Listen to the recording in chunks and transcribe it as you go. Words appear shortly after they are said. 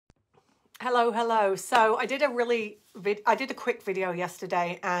Hello, hello. So I did a quick video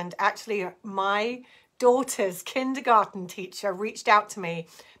yesterday, and actually my daughter's kindergarten teacher reached out to me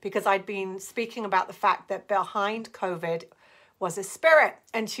because I'd been speaking about the fact that behind COVID was a spirit,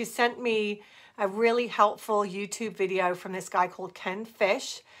 and she sent me a really helpful YouTube video from this guy called Ken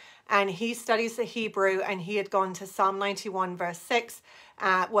Fish, and he studies the Hebrew, and he had gone to Psalm 91 verse 6,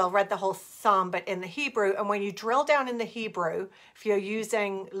 read the whole Psalm, but in the Hebrew. And when you drill down in the Hebrew, if you're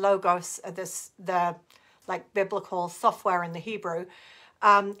using Logos, the like biblical software in the Hebrew,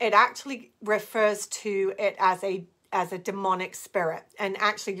 it actually refers to it as a demonic spirit. And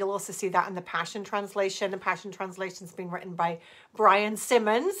actually, you'll also see that in the Passion Translation. The Passion Translation's been written by Brian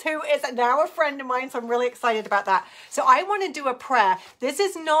Simmons, who is now a friend of mine, so I'm really excited about that. So I want to do a prayer. This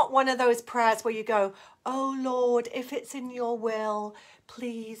is not one of those prayers where you go, "Oh Lord, if it's in your will,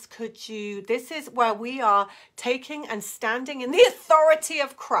 please could you." This is where we are taking and standing in the authority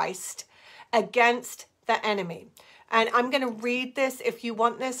of Christ against the enemy. And I'm going to read this. If you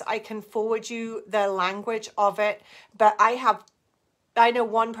want this, I can forward you the language of it. But I know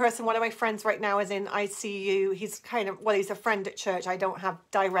one person, one of my friends right now is in ICU. He's he's a friend at church. I don't have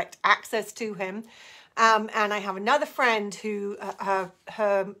direct access to him. And I have another friend who,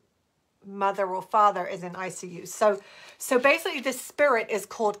 her mother or father is in ICU. So basically this spirit is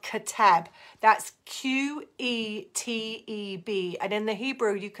called Keteb. That's Qeteb. And in the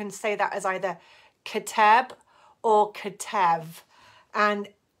Hebrew, you can say that as either Keteb or Ketev. And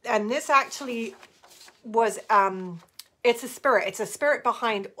this actually was, it's a spirit. It's a spirit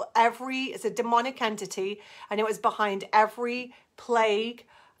behind it's a demonic entity, and it was behind every plague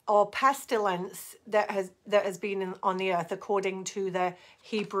or pestilence that has been on the earth, according to the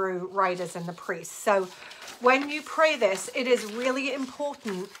Hebrew writers and the priests. So when you pray this, it is really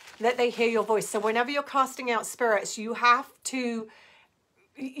important that they hear your voice. So whenever you're casting out spirits, you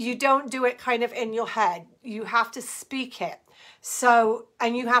don't do it kind of in your head. You have to speak it. So,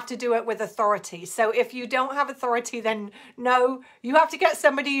 and you have to do it with authority. So if you don't have authority, then no, you have to get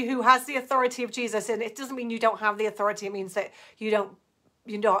somebody who has the authority of Jesus. And it doesn't mean you don't have the authority. It means that you're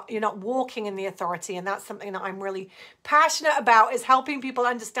not walking in the authority. And that's something that I'm really passionate about, is helping people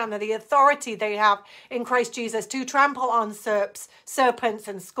understand that the authority they have in Christ Jesus to trample on serpents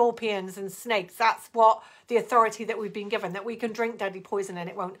and scorpions and snakes. That's what the authority that we've been given, that we can drink deadly poison and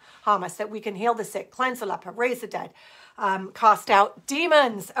it won't harm us, that we can heal the sick, cleanse the leper, raise the dead, cast out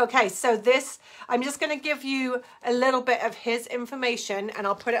demons. Okay, so this, I'm just going to give you a little bit of his information, and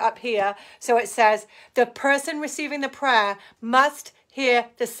I'll put it up here. So it says, the person receiving the prayer must hear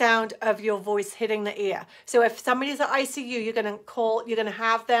the sound of your voice hitting the ear. So if somebody's at ICU, you're going to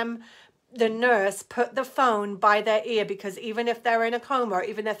have the nurse put the phone by their ear, because even if they're in a coma, or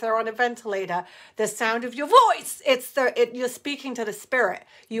even if they're on a ventilator, the sound of your voice, you're speaking to the spirit.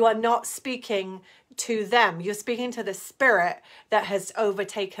 You are not speaking to them. You're speaking to the spirit that has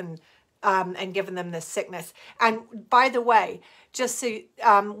overtaken and given them this sickness. And by the way, just so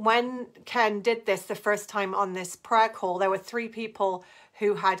when Ken did this the first time on this prayer call, there were 3 people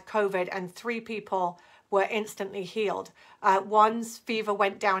who had COVID, and 3 people were instantly healed. One's fever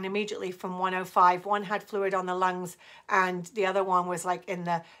went down immediately from 105. One had fluid on the lungs, and the other one was like in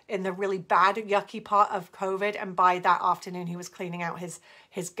the really bad, yucky part of COVID. And by that afternoon, he was cleaning out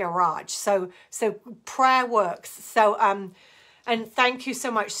his garage. So prayer works. So and thank you so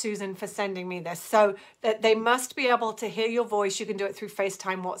much, Susan, for sending me this. So that they must be able to hear your voice. You can do it through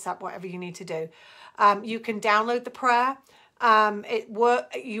FaceTime, WhatsApp, whatever you need to do. You can download the prayer.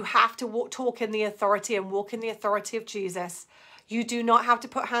 You have to talk in the authority and walk in the authority of Jesus. You do not have to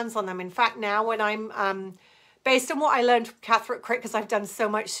put hands on them. In fact, now when I'm, based on what I learned from Catherine Crick, because I've done so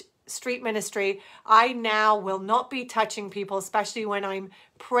much street ministry, I now will not be touching people, especially when I'm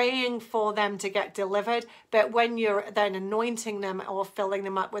praying for them to get delivered. But when you're then anointing them or filling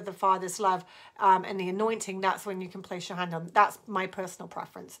them up with the Father's love and the anointing, that's when you can place your hand on them. That's my personal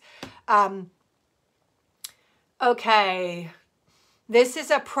preference. Okay, this is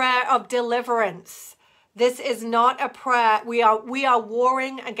a prayer of deliverance. This is not a prayer. We are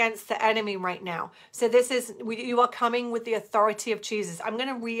warring against the enemy right now. So you are coming with the authority of Jesus. I'm going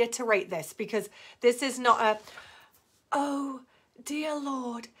to reiterate this, because this is not oh, dear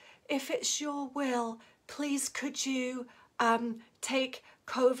Lord, if it's your will, please could you take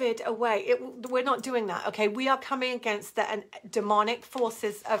COVID away. We're not doing that, okay? We are coming against the demonic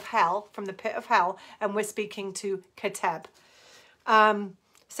forces of hell, from the pit of hell, and we're speaking to Keteb.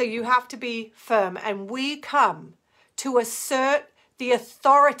 So you have to be firm, and we come to assert the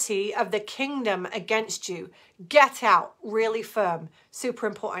authority of the kingdom against you. Get out, really firm, super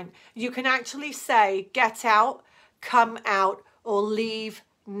important. You can actually say, get out, come out, or leave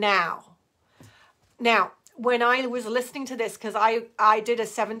now. Now, when I was listening to this, because I did a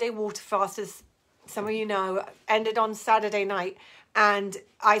 7-day water fast, as some of you know, ended on Saturday night, and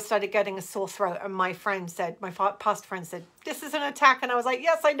I started getting a sore throat, and my friend said, my pastor friend said, this is an attack, and I was like,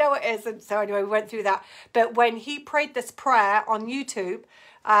 yes, I know it is. And so anyway, we went through that. But when he prayed this prayer on YouTube,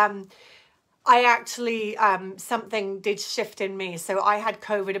 I actually, something did shift in me. So I had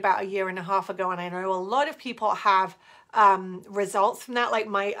COVID about 1.5 years ago, and I know a lot of people have results from that. Like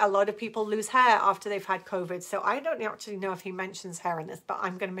a lot of people lose hair after they've had COVID. So I don't actually know if he mentions hair in this, but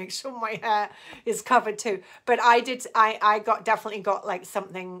I'm going to make sure my hair is covered too. But I definitely got like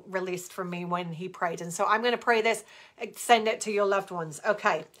something released from me when he prayed. And so I'm going to pray this, send it to your loved ones.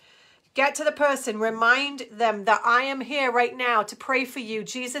 Okay. Get to the person, remind them that I am here right now to pray for you.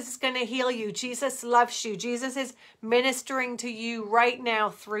 Jesus is going to heal you. Jesus loves you. Jesus is ministering to you right now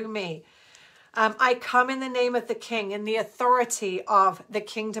through me. I come in the name of the King, in the authority of the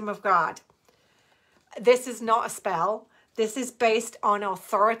kingdom of God. This is not a spell. This is based on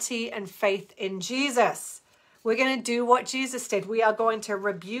authority and faith in Jesus. We're going to do what Jesus did. We are going to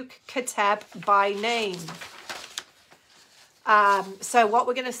rebuke Keteb by name. So what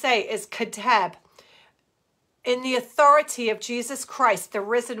we're going to say is, Keteb, in the authority of Jesus Christ, the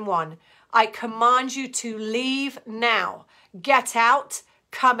risen one, I command you to leave now. Get out,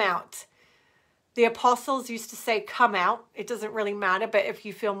 come out. The apostles used to say, come out. It doesn't really matter, but if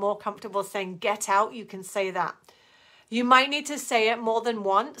you feel more comfortable saying get out, you can say that. You might need to say it more than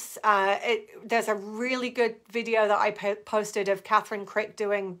once. There's a really good video that I posted of Catherine Crick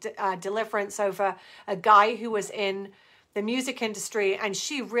doing Deliverance over a guy who was in the music industry, and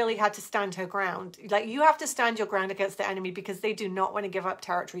she really had to stand her ground. Like, you have to stand your ground against the enemy, because they do not want to give up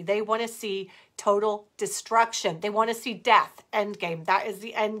territory. They want to see total destruction. They want to see death. End game. That is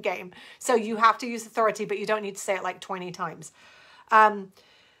the end game. So you have to use authority, but you don't need to say it like 20 times.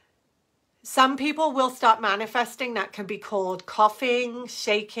 Some people will start manifesting. That can be called coughing,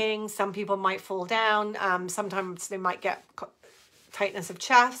 shaking. Some people might fall down. Sometimes they might get tightness of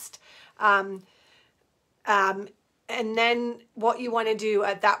chest. And then what you want to do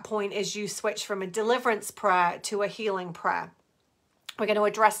at that point is you switch from a deliverance prayer to a healing prayer. We're going to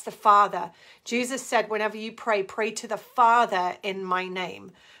address the Father. Jesus said, whenever you pray, pray to the Father in my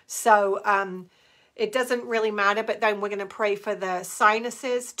name. So it doesn't really matter, but then we're going to pray for the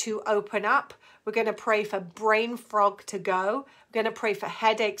sinuses to open up. We're going to pray for brain fog to go. We're going to pray for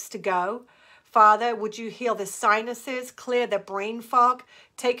headaches to go. Father, would you heal the sinuses, clear the brain fog,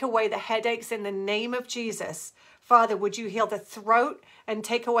 take away the headaches in the name of Jesus. Father, would you heal the throat and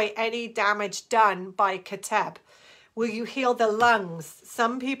take away any damage done by Keteb? Will you heal the lungs?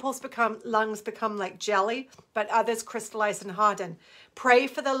 Some people's lungs become like jelly, but others crystallize and harden. Pray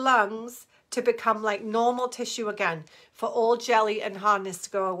for the lungs to become like normal tissue again, for all jelly and hardness to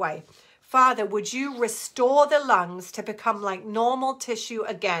go away. Father, would you restore the lungs to become like normal tissue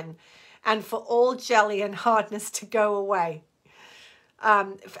again, and for all jelly and hardness to go away?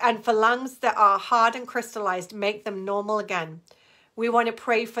 And for lungs that are hard and crystallized, make them normal again. We want to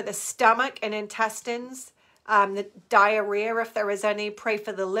pray for the stomach and intestines, the diarrhea, if there is any. Pray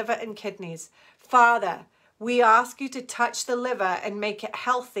for the liver and kidneys. Father, we ask you to touch the liver and make it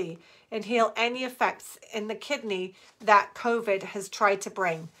healthy, and heal any effects in the kidney that COVID has tried to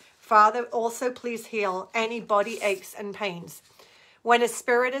bring. Father, also please heal any body aches and pains. When a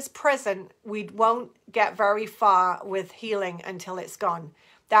spirit is present, we won't get very far with healing until it's gone.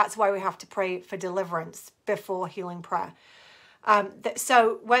 That's why we have to pray for deliverance before healing prayer.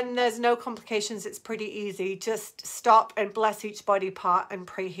 So when there's no complications, it's pretty easy. Just stop and bless each body part and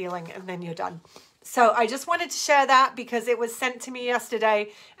pray healing, and then you're done. So I just wanted to share that because it was sent to me yesterday,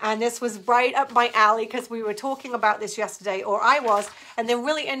 and this was right up my alley because we were talking about this yesterday, or I was. And the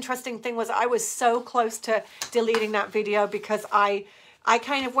really interesting thing was I was so close to deleting that video because I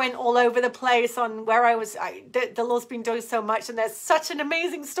kind of went all over the place on where I was. The Lord's been doing so much, and there's such an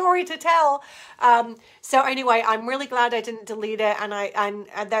amazing story to tell. So anyway, I'm really glad I didn't delete it.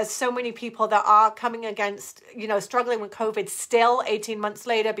 And there's so many people that are coming against, struggling with COVID still 18 months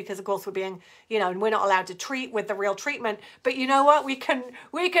later, because of course we're being, and we're not allowed to treat with the real treatment. But you know what? We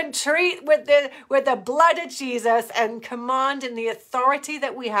can treat with the blood of Jesus and command in the authority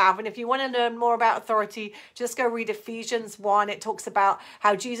that we have. And if you want to learn more about authority, just go read Ephesians 1. It talks about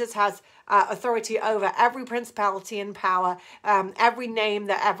how Jesus has authority over every principality and power, every name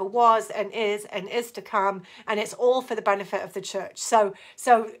that ever was and is to come, and it's all for the benefit of the church. So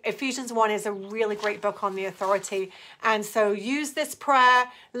Ephesians 1 is a really great book on the authority, and so use this prayer,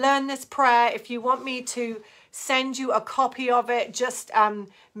 learn this prayer. If you want me to send you a copy of it, just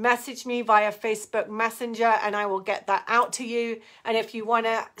message me via Facebook Messenger and I will get that out to you. And if you want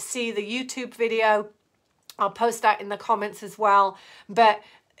to see the YouTube video, I'll post that in the comments as well. But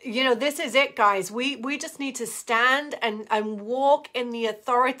you know, this is it, guys. We just need to stand and walk in the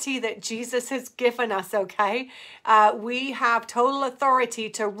authority that Jesus has given us, okay? We have total authority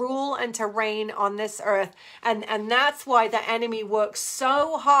to rule and to reign on this earth. And that's why the enemy works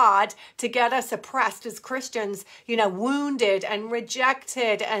so hard to get us oppressed as Christians, you know, wounded and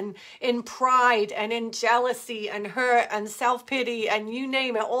rejected and in pride and in jealousy and hurt and self-pity and you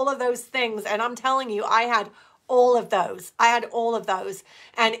name it, all of those things. And I'm telling you, I had all of those. I had all of those.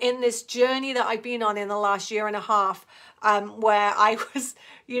 And in this journey that I've been on in the last year and a half, where I was,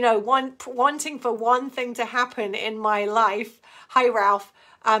 you know, wanting for one thing to happen in my life. Hi, Ralph.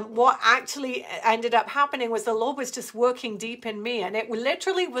 What actually ended up happening was the Lord was just working deep in me. And it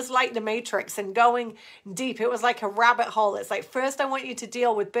literally was like the Matrix and going deep. It was like a rabbit hole. It's like, first I want you to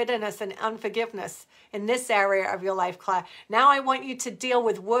deal with bitterness and unforgiveness in this area of your life, Claire. Now I want you to deal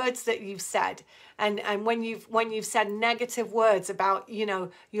with words that you've said. And when you've said negative words about, you know,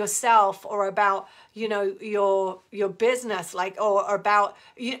 yourself or about, you know, your business, like, or about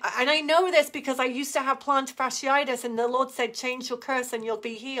you. And I know this because I used to have plantar fasciitis and the Lord said, change your curse and you'll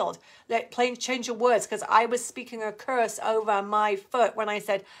be healed. Change your words, because I was speaking a curse over my foot when I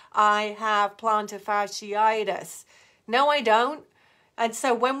said, I have plantar fasciitis. No, I don't. And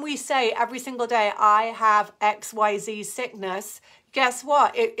so when we say every single day, I have XYZ sickness, guess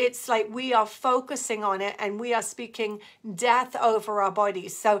what? It's like we are focusing on it and we are speaking death over our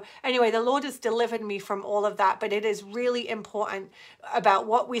bodies. So anyway, the Lord has delivered me from all of that, but it is really important about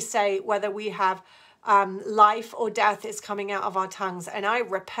what we say, whether we have life or death is coming out of our tongues. And I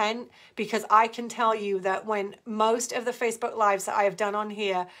repent, because I can tell you that when most of the Facebook Lives that I have done on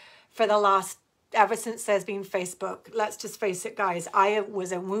here for the last, ever since there's been Facebook, let's just face it, guys, I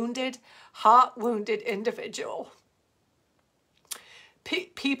was a wounded, heart-wounded individual.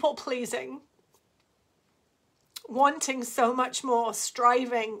 People pleasing, wanting so much more,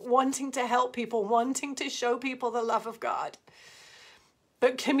 striving, wanting to help people, wanting to show people the love of God,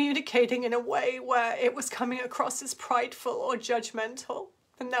 but communicating in a way where it was coming across as prideful or judgmental.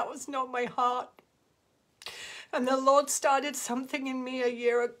 And that was not my heart. And the Lord started something in me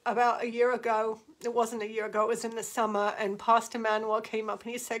about a year ago. It wasn't a year ago, it was in the summer. And Pastor Manuel came up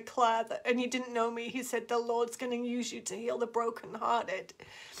and he said, Claire, and he didn't know me. He said, the Lord's going to use you to heal the brokenhearted.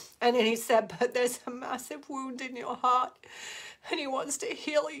 And then he said, but there's a massive wound in your heart and he wants to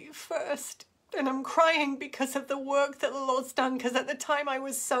heal you first. And I'm crying because of the work that the Lord's done. Because at the time I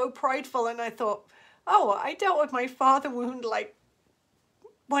was so prideful and I thought, oh, I dealt with my father wound like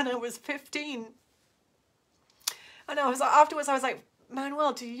when I was 15. And I was afterwards, I was like,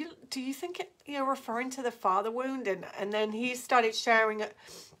 Manuel, do you think you're referring to the father wound? And then he started sharing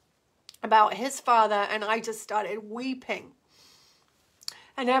about his father, and I just started weeping.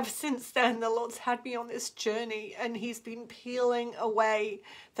 And ever since then, the Lord's had me on this journey, and he's been peeling away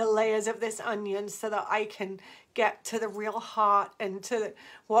the layers of this onion so that I can get to the real heart and to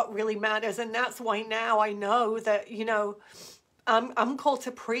what really matters. And that's why now I know that, you know, I'm called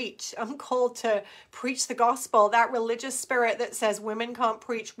to preach. I'm called to preach the gospel. That religious spirit that says women can't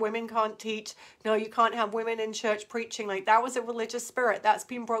preach, women can't teach. No, you can't have women in church preaching. Like, that was a religious spirit that's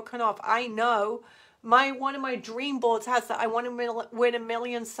been broken off. I know one of my dream boards has that I want to win 1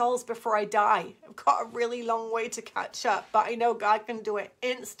 million souls before I die. I've got a really long way to catch up, but I know God can do it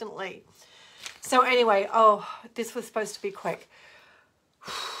instantly. So anyway, oh, this was supposed to be quick.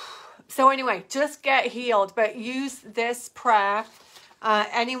 So anyway, just get healed, but use this prayer.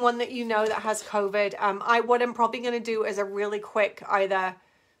 Anyone that you know that has COVID, what I'm probably going to do is a really quick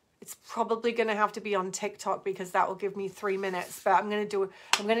it's probably going to have to be on TikTok because that will give me 3 minutes, but I'm going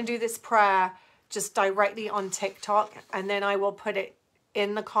to do this prayer just directly on TikTok, and then I will put it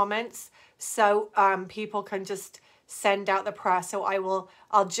in the comments so people can just send out the prayer. So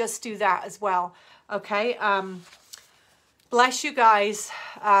I'll just do that as well. Okay. Bless you guys.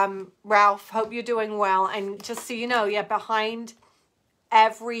 Ralph, hope you're doing well. And just so you know, yeah, behind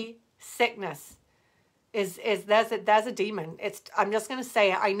every sickness there's a demon. I'm just going to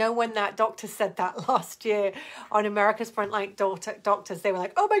say it. I know when that doctor said that last year on America's Frontline Doctors, they were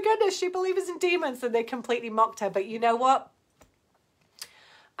like, oh my goodness, she believes in demons. And they completely mocked her. But you know what?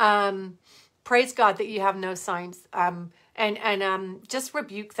 praise God that you have no signs. And just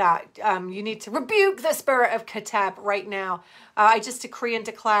rebuke that. You need to rebuke the spirit of Katab right now. I just decree and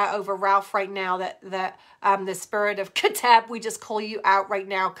declare over Ralph right now that the spirit of Katab, we just call you out right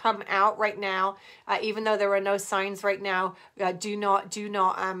now. Come out right now. Even though there are no signs right now, do not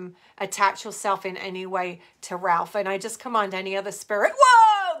attach yourself in any way to Ralph. And I just command any other spirit,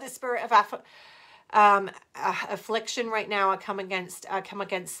 whoa, the spirit of affliction right now. I come against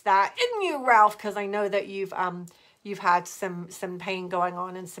that in you, Ralph, because I know that you've had some pain going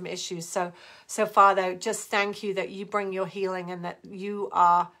on and some issues. So Father, just thank you that you bring your healing and that you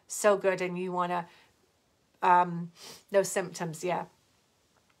are so good and you want to, no symptoms. Yeah.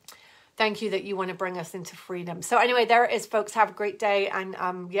 Thank you that you want to bring us into freedom. So anyway, there it is, folks. Have a great day. And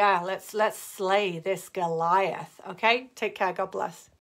yeah, let's slay this Goliath. Okay. Take care. God bless.